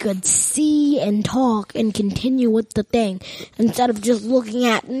meant he could see and talk and continue with the thing instead of just looking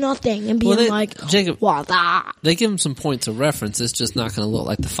at nothing and being Jacob, what that? They give him some points of reference. It's just not going to look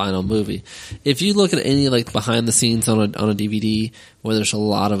like the final movie. If you look at any like behind the scenes on a DVD where there's a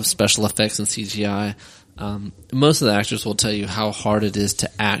lot of special effects and CGI, most of the actors will tell you how hard it is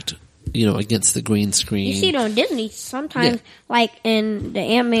to act, against the green screen. You see it on Disney sometimes, like in the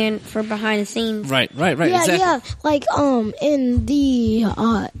Ant-Man for behind the scenes. Right. Yeah, Exactly. yeah. Like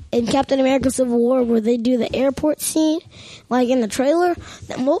in Captain America: Civil War, where they do the airport scene, like in the trailer,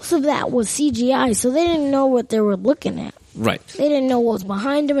 most of that was CGI, so they didn't know what they were looking at. Right. They didn't know what was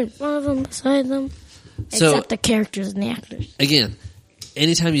behind them, in front of them, beside them, except the characters and the actors. Again,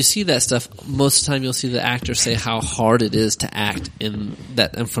 anytime you see that stuff, most of the time you'll see the actor say how hard it is to act in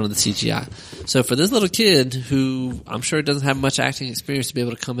front of the CGI. So for this little kid who I'm sure doesn't have much acting experience to be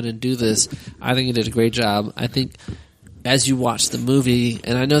able to come in and do this, I think he did a great job. I think as you watch the movie,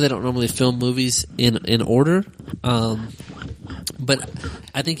 and I know they don't normally film movies in order, but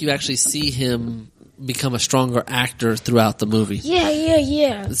I think you actually see him become a stronger actor throughout the movie.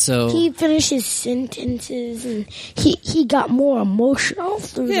 Yeah. So he finished his sentences and he got more emotional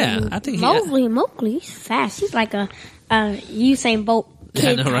through the movie. I think Mowgli's fast. He's like a Usain Bolt kid.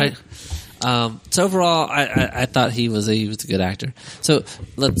 Yeah, I know, right? So overall, I thought he was a good actor. So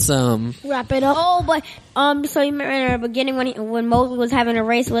let's wrap it up. Oh, but so you remember in the beginning when Mowgli was having a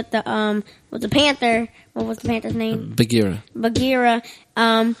race with the panther. What was the panther's name? Bagheera.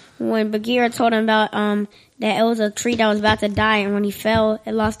 When Bagheera told him about that it was a tree that was about to die, and when he fell,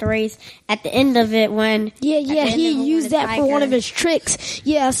 it lost the race. At the end of it, he used that for one of his tricks.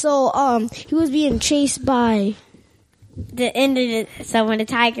 Yeah, so he was being chased by. The end of it, so when the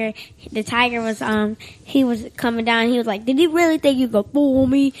tiger was he was coming down, he was like, "Did you really think you could fool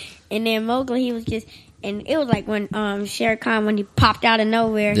me?" And then Mowgli, he was just, and it was like when Shere Khan, when he popped out of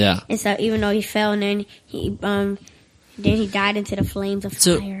nowhere, and so even though he fell, and then he died into the flames of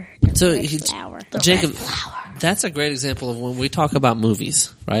fire. Jacob, that's a great example of when we talk about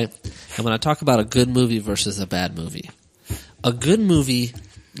movies, right? And when I talk about a good movie versus a bad movie, a good movie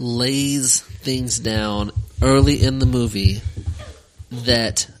lays things down early in the movie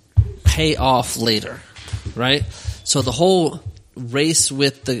that pay off later, right? So the whole race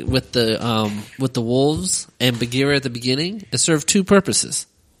with the wolves and Bagheera at the beginning, it served two purposes,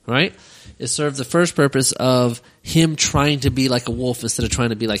 right? It served the first purpose of him trying to be like a wolf instead of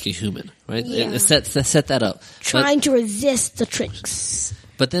trying to be like a human, right? Yeah. It set that up. Trying to resist the tricks.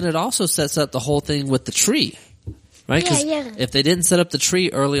 But then it also sets up the whole thing with the tree. Right? Because if they didn't set up the tree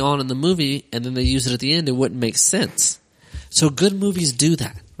early on in the movie and then they use it at the end, it wouldn't make sense. So good movies do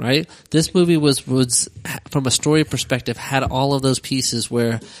that, right? This movie was from a story perspective had all of those pieces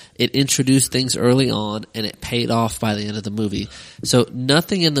where it introduced things early on and it paid off by the end of the movie. So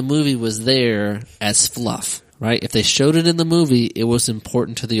nothing in the movie was there as fluff, right? If they showed it in the movie, it was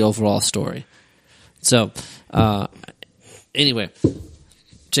important to the overall story. So, anyway,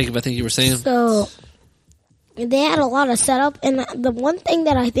 Jacob, I think you were saying? So, they had a lot of setup, and the one thing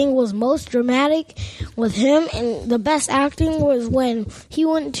that I think was most dramatic with him and the best acting was when he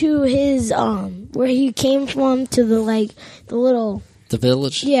went to his, where he came from to the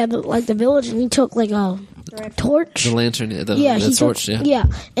village? Yeah, the village, and he took like a torch. The lantern, the torch, Yeah,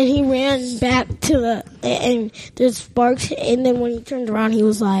 and he ran back to and there's sparks, and then when he turned around, he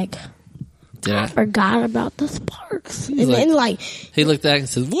was like, I forgot about the sparks. And then he looked back and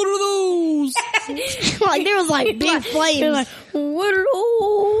said, "What are those?" Like there was like big flames. They're like, what are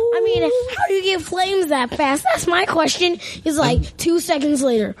those? I mean, how do you get flames that fast? That's my question. He's like 2 seconds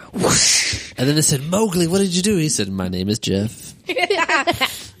later. Whoosh. And then they said, "Mowgli, what did you do?" He said, "My name is Jeff."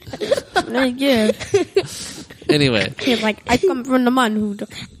 Anyway, he's like, "I come from the man who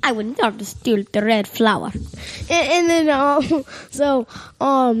I would not steal the red flower." And then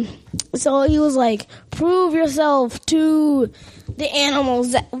so he was like, "Prove yourself to the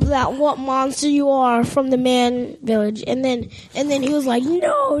animals that what monster you are from the man village." And then he was like,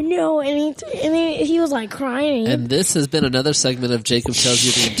 "No," and he was like crying. And this has been another segment of Jacob tells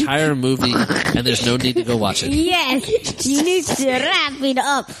you the entire movie, and there's no need to go watch it. Yes, you need to wrap it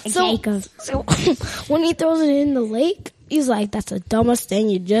up, Jacob. So when he throws it in the lake, he's like, "That's the dumbest thing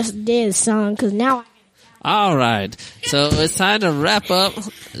you just did, son." Because now. All right, so it's time to wrap up.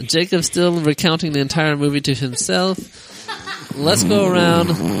 Jacob's still recounting the entire movie to himself. Let's go around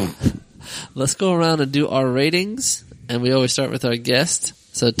and do our ratings, and we always start with our guest.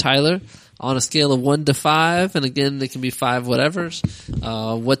 So Tyler, on a scale of 1 to 5, and again, they can be 5 whatevers,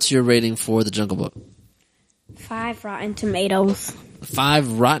 what's your rating for The Jungle Book? 5 Rotten Tomatoes.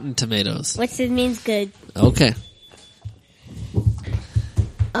 5 Rotten Tomatoes. Which means good. Okay.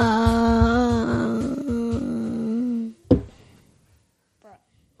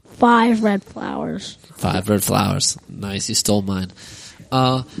 5 red flowers. 5 red flowers. Nice, you stole mine.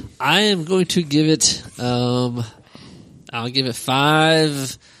 I am going to give it, I'll give it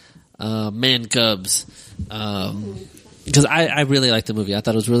 5, man cubs. Because I really liked the movie. I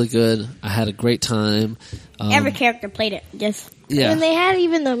thought it was really good. I had a great time. Every character played it. And they had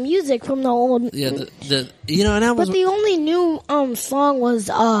even the music from the old. Yeah, but the only new song was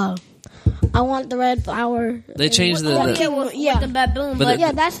 "I Want the Red Flower." They changed the baboon. But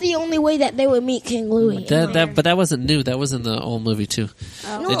that's the only way that they would meet King Louie. But that wasn't new. That was in the old movie too.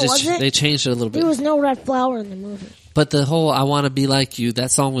 No, it wasn't. They changed it a little bit. There was no red flower in the movie. But the whole "I Want to Be Like You"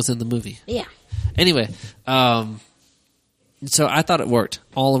 that song was in the movie. Yeah. Anyway, so I thought it worked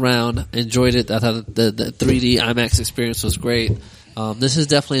all around. Enjoyed it. I thought the 3D IMAX experience was great. This is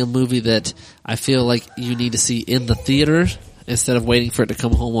definitely a movie that I feel like you need to see in the theater instead of waiting for it to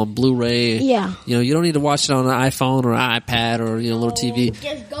come home on Blu-ray. Yeah. You know, you don't need to watch it on an iPhone or an iPad or, little TV.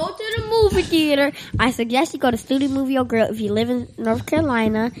 Just go to the movie theater. I suggest you go to Studio Movie or Grill if you live in North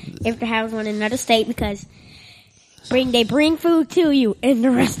Carolina, if they have one in another state, because they bring food to you in the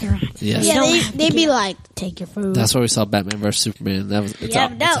restaurant. Yes. Yeah, they'd be like, "Take your food." That's where we saw Batman vs Superman.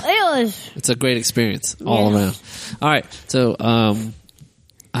 It's a great experience all around. All right, so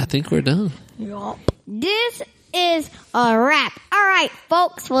I think we're done. Yup. This is a wrap. All right,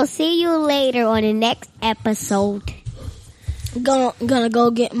 folks, we'll see you later on the next episode. Gonna go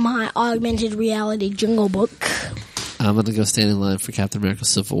get my augmented reality Jungle Book. I'm gonna go stand in line for Captain America: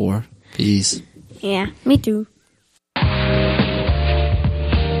 Civil War. Peace. Yeah, me too.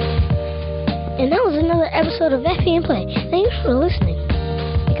 And that was another episode of FP and Play. Thanks for listening.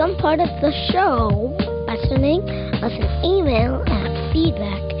 Become part of the show by sending us an email at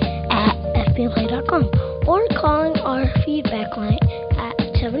feedback@fpandplay.com or calling our feedback line at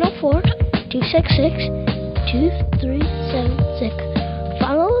 704-266-2376.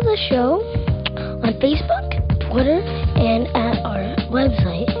 Follow the show on Facebook, Twitter, and at our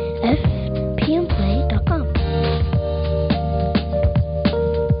website